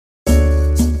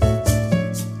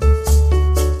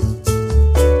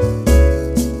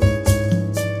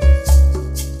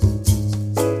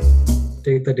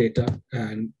take the data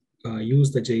and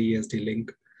use the JESD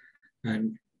link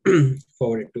and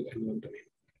forward it to N1 domain.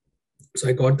 So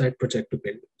I got that project to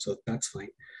build, so that's fine.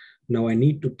 Now I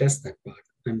need to test that part.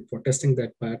 And for testing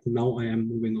that part, now I am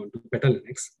moving on to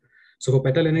Petalinux. So for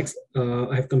Petalinux,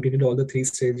 I have completed all the 3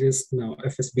 stages. Now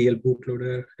FSBL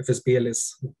bootloader, FSBL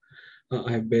is,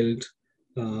 I have built,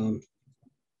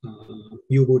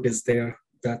 U-boot is there,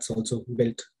 that's also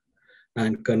built,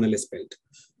 and kernel is built.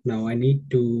 Now I need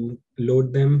to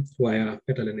load them via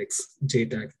Petalinux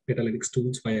JTAG, Petalinux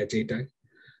tools via JTAG,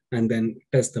 and then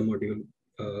test the module,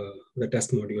 the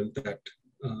test module that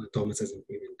Thomas has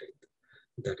implemented,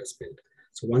 that is built.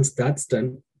 So once that's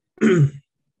done,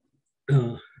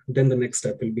 then the next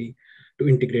step will be to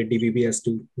integrate DBBS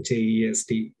to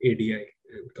JESD, ADI,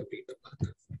 and complete the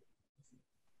path.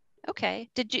 Okay.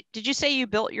 Did you say you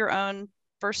built your own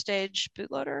first stage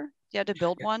bootloader? You had to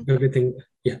build one? Everything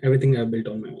I built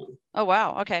on my own. Oh,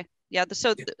 wow. Okay. Yeah.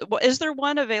 So is there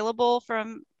one available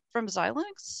from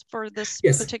Xilinx for this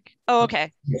particular? Oh,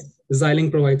 okay. Yes.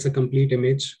 Xilinx provides a complete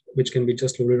image, which can be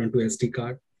just loaded onto SD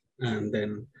card, and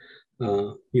then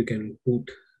you can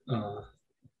boot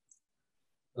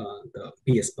the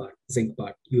PS part, Zinc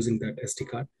part, using that SD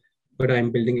card. But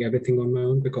I'm building everything on my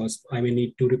own because I may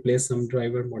need to replace some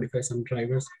driver, modify some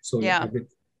drivers. So the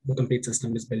complete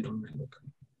system is built on my local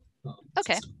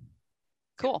system.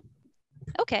 Cool.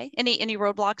 Okay. Any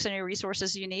roadblocks, any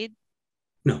resources you need?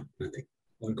 No, nothing.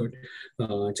 All good.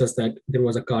 Just that there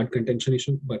was a card contention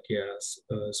issue, but yes,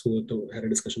 Suoto had a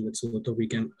discussion with Suoto. We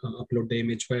can upload the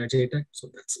image via JTAG, so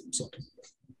that's sorted.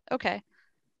 Okay.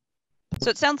 So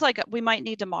it sounds like we might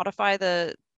need to modify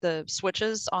the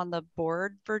switches on the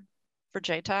board for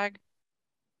JTAG.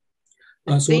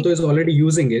 Suoto is already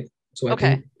using it, so I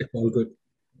think it's all good.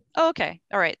 Oh, okay.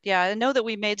 All right. Yeah, I know that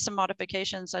we made some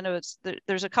modifications. I know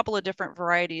there's a couple of different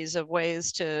varieties of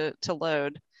ways to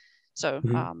load. So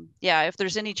yeah, if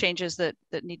there's any changes that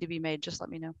need to be made, just let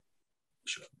me know.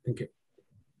 Sure. Thank you.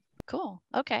 Cool.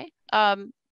 Okay.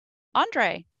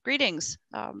 Andre, greetings.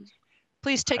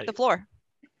 Please take the floor.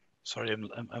 Sorry,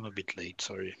 I'm a bit late.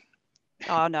 Sorry.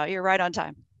 Oh no, you're right on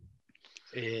time.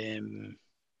 Yeah.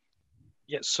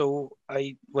 So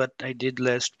what I did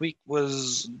last week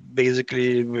was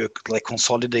basically like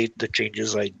consolidate the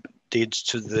changes I did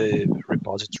to the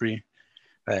repository.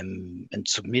 And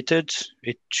submitted.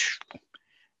 It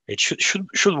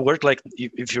should work. Like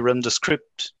if you run the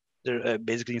script, there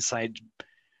basically inside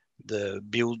the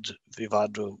build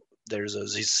Vivado, there's a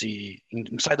ZC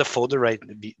inside the folder, right?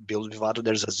 Build Vivado,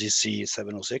 there's a ZC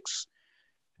 706,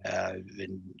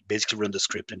 and basically run the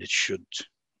script, and it should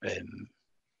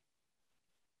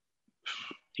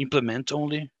implement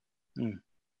only.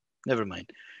 Never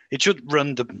mind. It should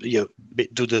run do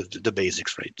the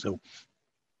basics, right? So.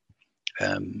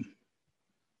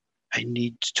 I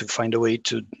need to find a way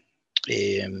to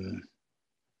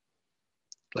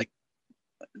like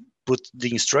put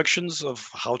the instructions of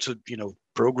how to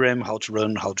program, how to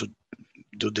run, how to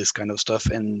do this kind of stuff,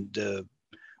 and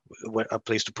a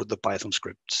place to put the Python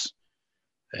scripts,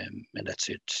 and that's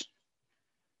it.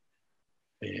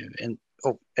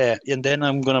 And then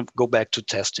I'm gonna go back to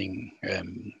testing.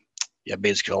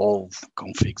 Basically all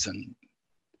configs and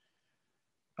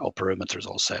all parameters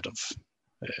all set of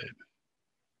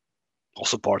all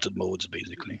supported modes,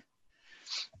 basically.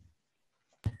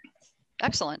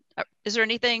 Excellent. Is there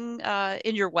anything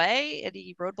in your way,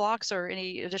 any roadblocks or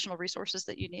any additional resources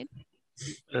that you need?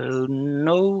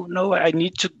 No, I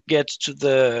need to get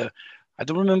to I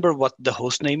don't remember what the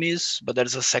host name is, but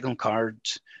there's a second card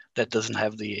that doesn't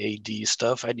have the AD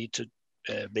stuff. I need to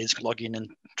basically log in and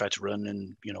try to run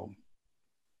and,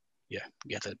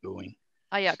 get that going.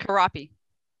 Oh yeah, Karapi.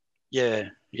 Yeah,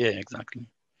 exactly.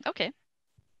 Okay.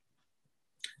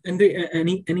 And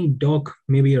any doc,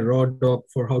 maybe a raw doc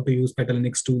for how to use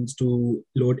Petalinux tools to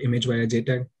load image via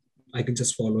JTAG? I can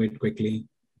just follow it quickly.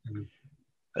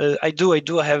 I do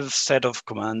have a set of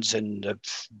commands, and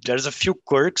there's a few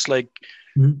quirks, like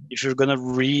if you're gonna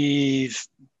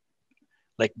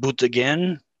boot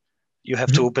again, you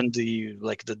have to open the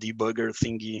debugger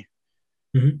thingy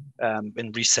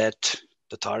and reset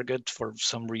the target for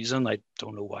some reason. I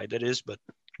don't know why that is, but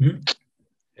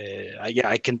I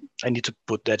need to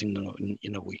put that in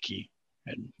a wiki.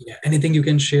 And anything you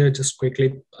can share just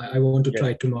quickly. I want to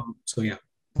try tomorrow. So we'll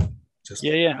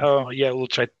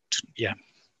try to,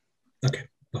 Okay,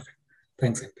 perfect.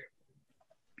 Thanks, Andrew.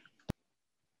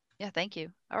 Yeah, thank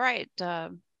you. All right.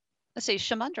 Let's see,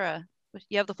 Shamandra,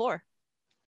 you have the floor.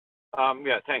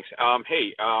 Yeah, thanks.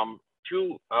 Hey,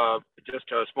 two just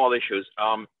small issues.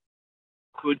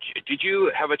 Did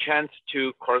you have a chance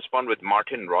to correspond with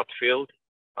Martin Rothfield?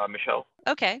 Michelle.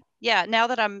 Okay. Yeah. Now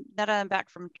that I'm back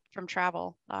from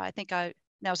travel, I think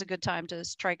now's a good time to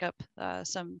strike up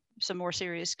some more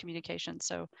serious communication.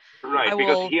 So right,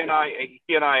 because he and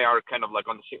I are kind of like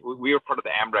on the same. We are part of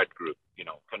the AMRAD group,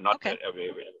 not. Okay.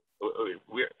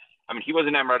 I mean, he was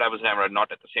in AMRAD, I was in AMRAD,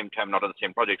 not at the same time, not on the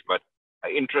same projects, but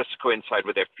interests coincide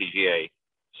with FPGA.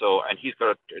 So, and he's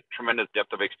got a tremendous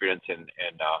depth of experience in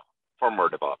firmware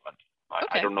development.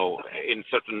 Okay. I don't know, in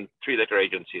certain 3-letter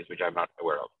agencies, which I'm not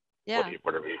aware of. Yeah.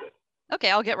 Whatever he did. Okay,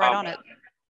 I'll get right on it.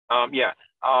 Yeah.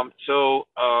 So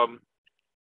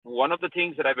one of the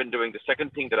things that I've been doing, the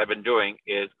second thing that I've been doing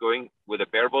is going with a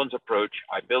bare bones approach.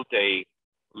 I built a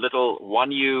little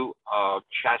 1U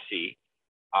chassis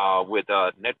with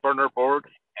a net burner board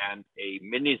and a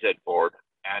mini Zedboard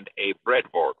and a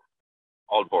breadboard,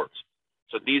 all boards.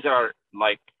 So these are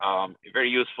like very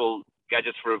useful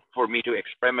gadgets for me to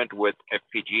experiment with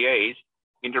FPGAs,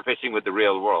 interfacing with the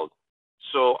real world.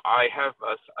 So I have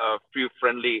a few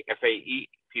friendly FAE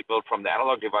people from the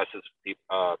analog devices,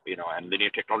 and linear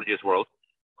technologies world,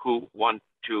 who want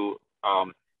to,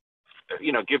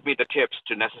 give me the tips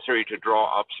necessary to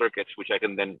draw up circuits, which I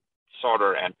can then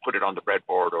solder and put it on the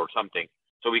breadboard or something.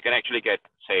 So we can actually get,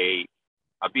 say,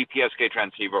 a BPSK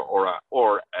transceiver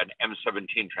or an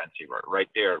M17 transceiver right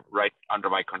there, right under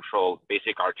my control,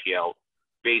 basic RTL,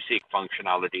 basic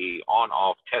functionality, on,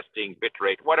 off, testing, bit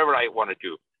rate, whatever I want to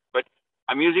do. But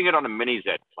I'm using it on a mini Z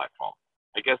platform.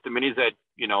 I guess the mini Z,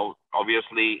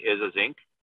 obviously is a Zinc.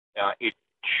 It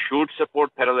should support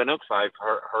Petalinux. I've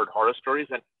heard horror stories,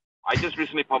 and I just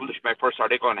recently published my first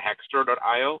article on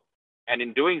Hackster.io. And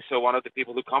in doing so, one of the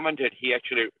people who commented, he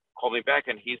actually called me back,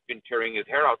 and he's been tearing his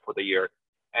hair out for the year.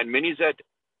 And mini Z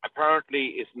apparently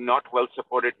is not well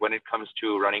supported when it comes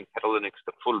to running Petalinux,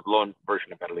 the full-blown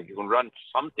version of Petalinux. You can run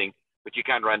something, but you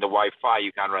can't run the Wi-Fi.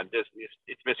 You can't run this.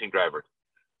 It's missing drivers.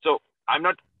 So I'm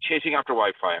not chasing after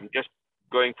Wi-Fi. I'm just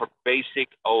going for basic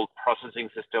old processing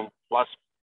system plus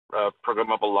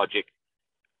programmable logic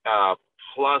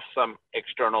plus some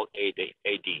external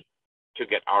AD to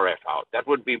get RF out. That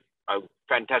would be a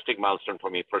fantastic milestone for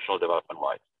me, personal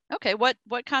development-wise. Okay, what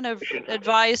kind of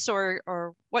advice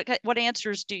or what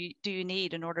answers do you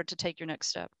need in order to take your next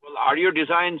step? Well, are your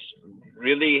designs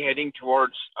really heading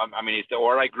towards? Is the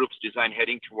ORI group's design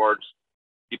heading towards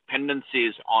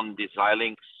dependencies on the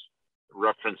Xilinx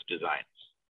reference designs?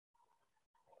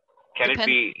 Can it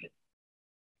be?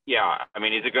 Yeah,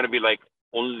 is it going to be like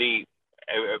only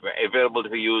available to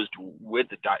be used with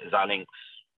the Xilinx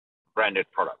branded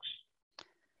products?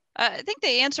 I think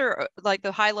the answer, like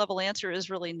the high level answer, is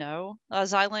really no.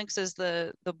 Xilinx is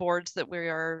the boards that we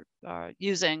are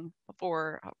using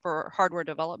for hardware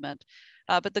development,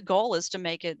 but the goal is to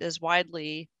make it as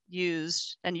widely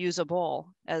used and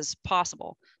usable as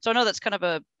possible. So I know that's kind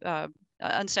of a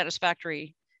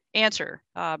unsatisfactory answer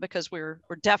because we're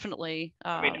definitely.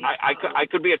 I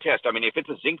could be a test. If it's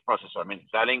a Zinc processor,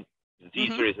 Xilinx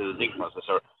Z series is a Zinc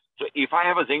processor. So if I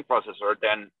have a Zinc processor,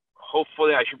 then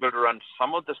hopefully I should be able to run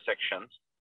some of the sections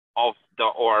of the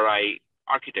ORI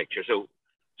architecture. So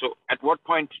at what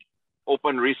point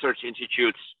Open Research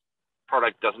Institute's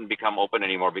product doesn't become open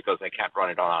anymore because I can't run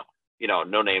it on a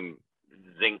no-name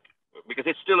Zinc, because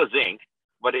it's still a Zinc,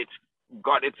 but it's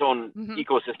got its own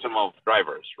ecosystem of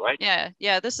drivers, right?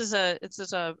 Yeah. This is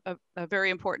a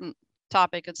very important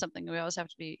topic and something we always have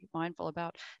to be mindful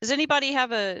about. Does anybody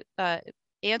have a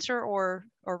answer or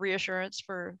reassurance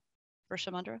for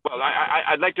Shamundra? Well,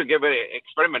 I'd like to give an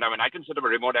experiment. I can set up a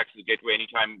remote access gateway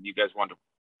anytime you guys want to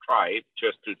try it,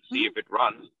 just to see if it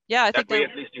runs. Yeah, I think that way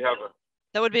at least you have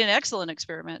that would be an excellent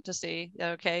experiment to see.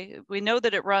 Okay, we know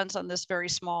that it runs on this very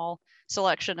small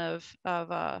selection of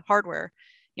hardware,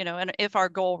 and if our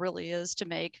goal really is to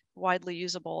make widely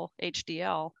usable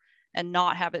HDL and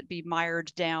not have it be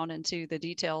mired down into the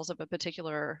details of a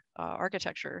particular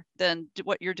architecture, then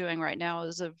what you're doing right now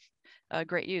is of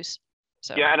great use.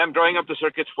 So. Yeah, and I'm drawing up the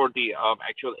circuits for the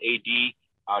actual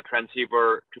AD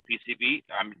transceiver to PCB.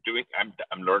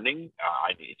 I'm learning.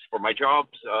 It's for my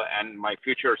jobs and my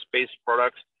future space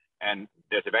products. And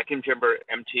there's a vacuum chamber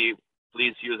empty.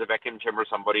 Please use a vacuum chamber,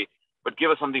 somebody. But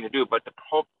give us something to do. But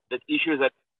the issue is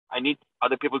that I need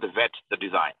other people to vet the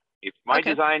design. If my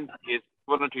design is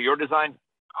equivalent to your design,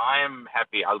 I am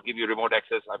happy. I'll give you remote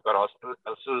access. I've got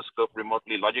oscilloscope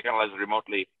remotely, logic analyzer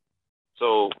remotely.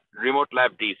 So remote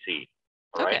lab DC.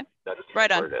 All right. That's right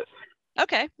on. It is.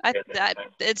 Okay.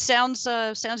 It sounds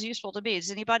useful to me. Does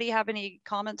anybody have any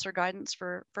comments or guidance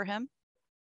for him?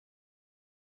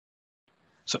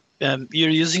 So you're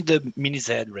using the mini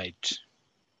Z, right?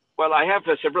 Well, I have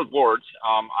several boards.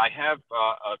 I have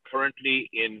currently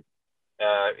in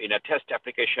a test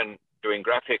application doing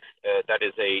graphics, that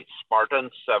is a Spartan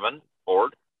 7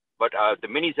 board, but the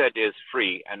Mini Z is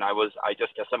free, and I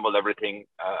just assembled everything.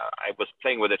 I was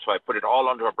playing with it, so I put it all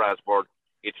onto a brass board.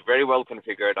 It's very well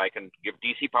configured. I can give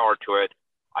DC power to it.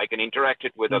 I can interact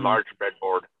it with a large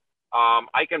breadboard.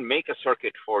 I can make a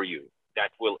circuit for you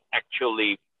that will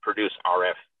actually produce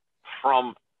RF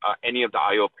from any of the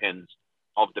I/O pins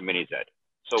of the Mini Z.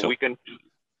 So we can,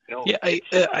 Yeah,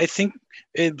 I think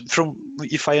from,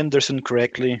 if I understand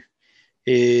correctly,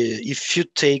 if you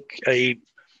take a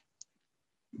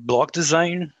block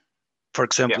design, for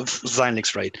example,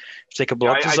 Xilinx, right? Take a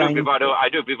block design. I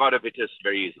do Vivado Vitis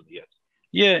very easily, yes.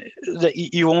 Yeah,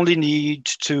 you only need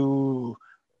to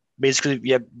basically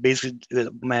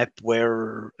map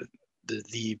where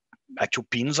the actual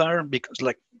pins are, because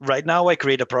like right now I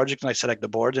create a project and I select the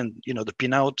board, and the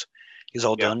pinout is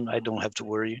all done. I don't have to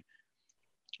worry.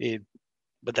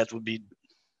 But that would be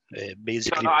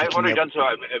basically. No, I've already done so.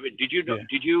 Did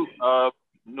you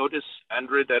notice,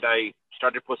 Andrew, that I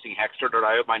started posting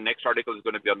Hackster.io? My next article is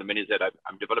going to be on the Mini Z.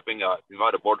 I'm developing a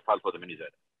Vivado board file for the Mini Z.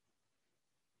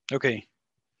 Okay.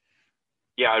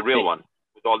 Yeah, a real one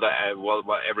with all the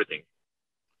everything.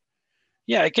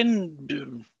 Yeah, I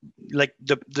can like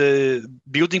the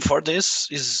building for this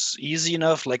is easy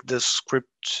enough. Like the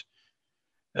script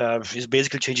is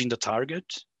basically changing the target.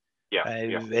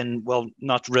 And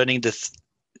not running the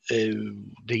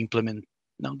implement.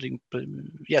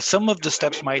 Some of the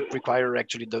steps might require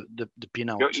actually the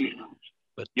pinout.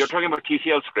 But you're talking about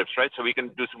TCL scripts, right? So we can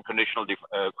do some conditional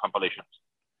compilations.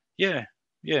 Yeah.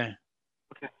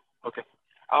 Okay.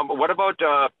 What about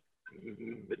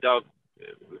the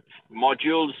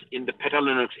modules in the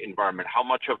Petalinux environment? How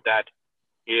much of that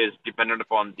is dependent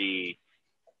upon the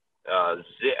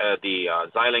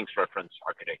Xilinx reference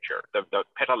architecture, the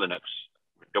Petalinux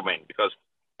domain? Because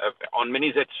on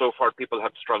Mini Z so far, people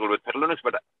have struggled with Petalinux,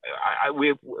 but a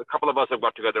couple of us have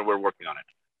got together. We're working on it.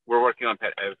 We're working on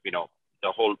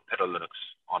the whole Petalinux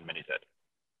on Mini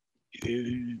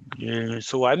Z.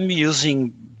 So I'm using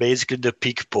basically the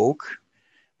peek poke,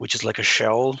 which is like a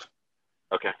shell.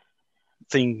 Okay.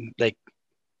 Thing, like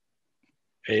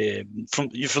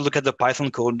if you look at the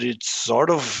Python code, it's sort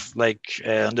of like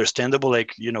understandable,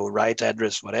 like write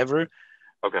address, whatever.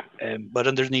 Okay. But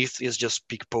underneath is just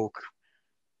peek poke.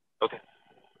 Okay.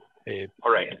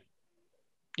 All right.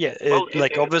 Yeah,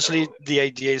 obviously the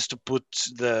idea is to put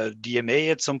the DMA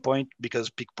at some point, because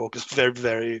peek poke is very,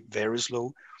 very, very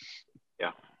slow.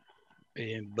 Yeah.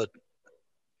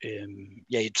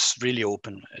 It's really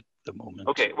open at the moment.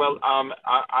 Okay, well,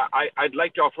 I'd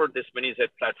like to offer this Mini Z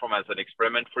platform as an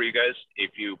experiment for you guys,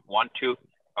 if you want to.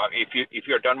 If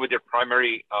you're done with your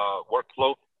primary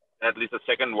workflow, at least the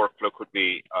second workflow could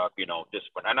be this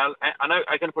one, and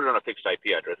I can put it on a fixed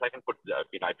IP address. I can put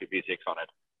IPv6 on it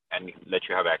and let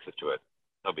you have access to it.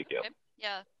 No big deal. Okay.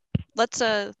 Yeah, let's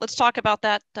talk about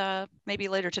that maybe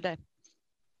later today.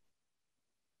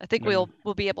 I think we'll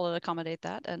be able to accommodate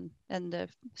that, and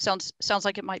sounds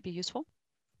like it might be useful.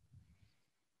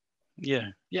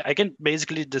 Yeah, I can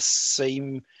basically the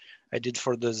same I did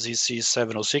for the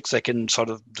ZC706. I can sort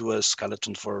of do a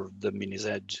skeleton for the Mini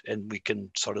Z, and we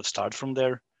can sort of start from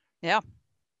there. Yeah.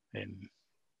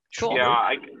 Cool. Yeah,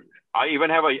 I even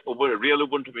have a real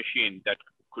Ubuntu machine that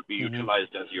could be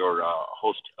utilized as your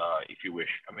host if you wish.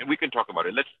 I mean, we can talk about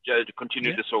it. Let's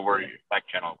continue this over back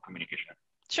channel communication.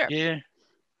 Sure. Yeah.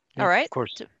 All right. Of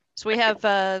course. So we have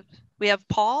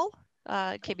Paul,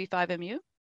 KB5MU.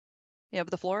 You have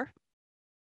the floor.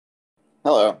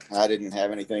 Hello. I didn't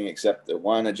have anything except the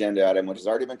one agenda item, which has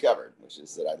already been covered, which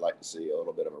is that I'd like to see a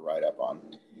little bit of a write-up on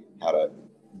how to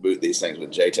boot these things with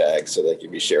JTAG so they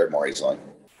can be shared more easily.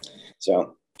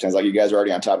 So sounds like you guys are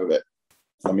already on top of it.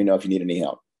 Let me know if you need any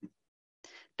help.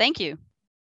 Thank you.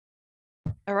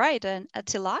 All right, and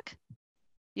Tilak,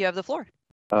 you have the floor.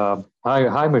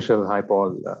 Hi, Michelle. Hi,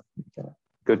 Paul.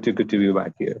 Good to be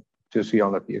back here to see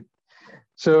all of you.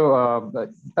 So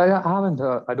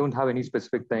I don't have any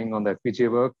specific thing on the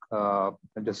FPGA work.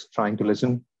 I'm just trying to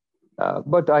listen.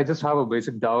 But I just have a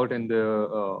basic doubt in the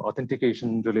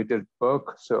authentication related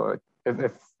work. So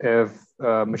if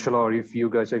Michelle or if you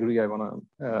guys agree, I want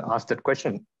to ask that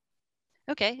question.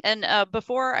 Okay, and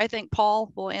before I think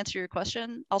Paul will answer your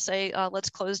question, I'll say let's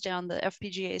close down the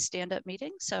FPGA stand-up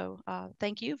meeting. So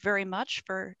thank you very much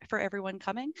for everyone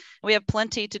coming. We have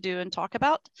plenty to do and talk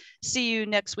about. See you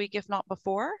next week, if not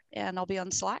before, and I'll be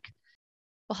on Slack.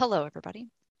 Well, hello, everybody.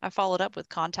 I followed up with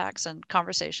contacts and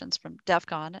conversations from DEF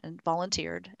CON and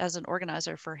volunteered as an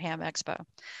organizer for Ham Expo.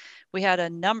 We had a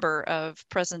number of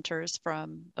presenters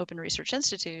from Open Research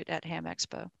Institute at Ham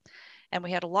Expo. And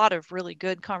we had a lot of really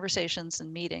good conversations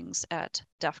and meetings at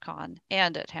DEF CON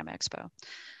and at Ham Expo.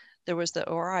 There was the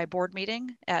ORI board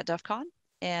meeting at DEF CON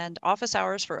and office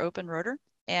hours for Open Rotor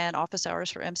and office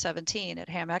hours for M17 at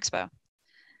Ham Expo.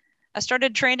 I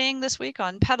started training this week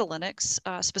on Petalinux,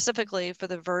 specifically for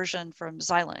the version from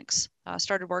Xilinx.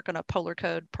 Started work on a Polar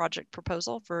Code project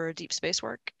proposal for deep space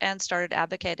work and started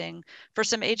advocating for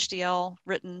some HDL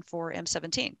written for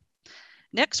M17.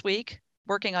 Next week,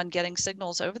 working on getting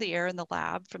signals over the air in the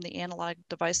lab from the Analog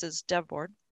Devices dev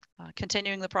board,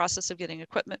 continuing the process of getting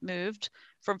equipment moved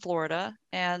from Florida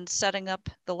and setting up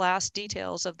the last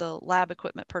details of the lab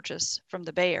equipment purchase from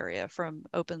the Bay Area from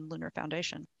Open Lunar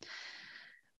Foundation.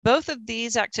 Both of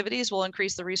these activities will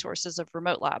increase the resources of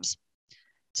remote labs.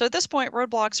 So at this point,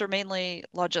 roadblocks are mainly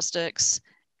logistics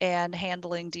and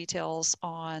handling details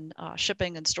on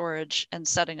shipping and storage and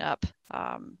setting up.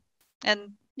 And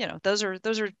those are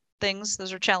things,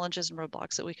 those are challenges and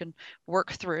roadblocks that we can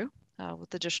work through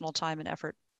with additional time and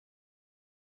effort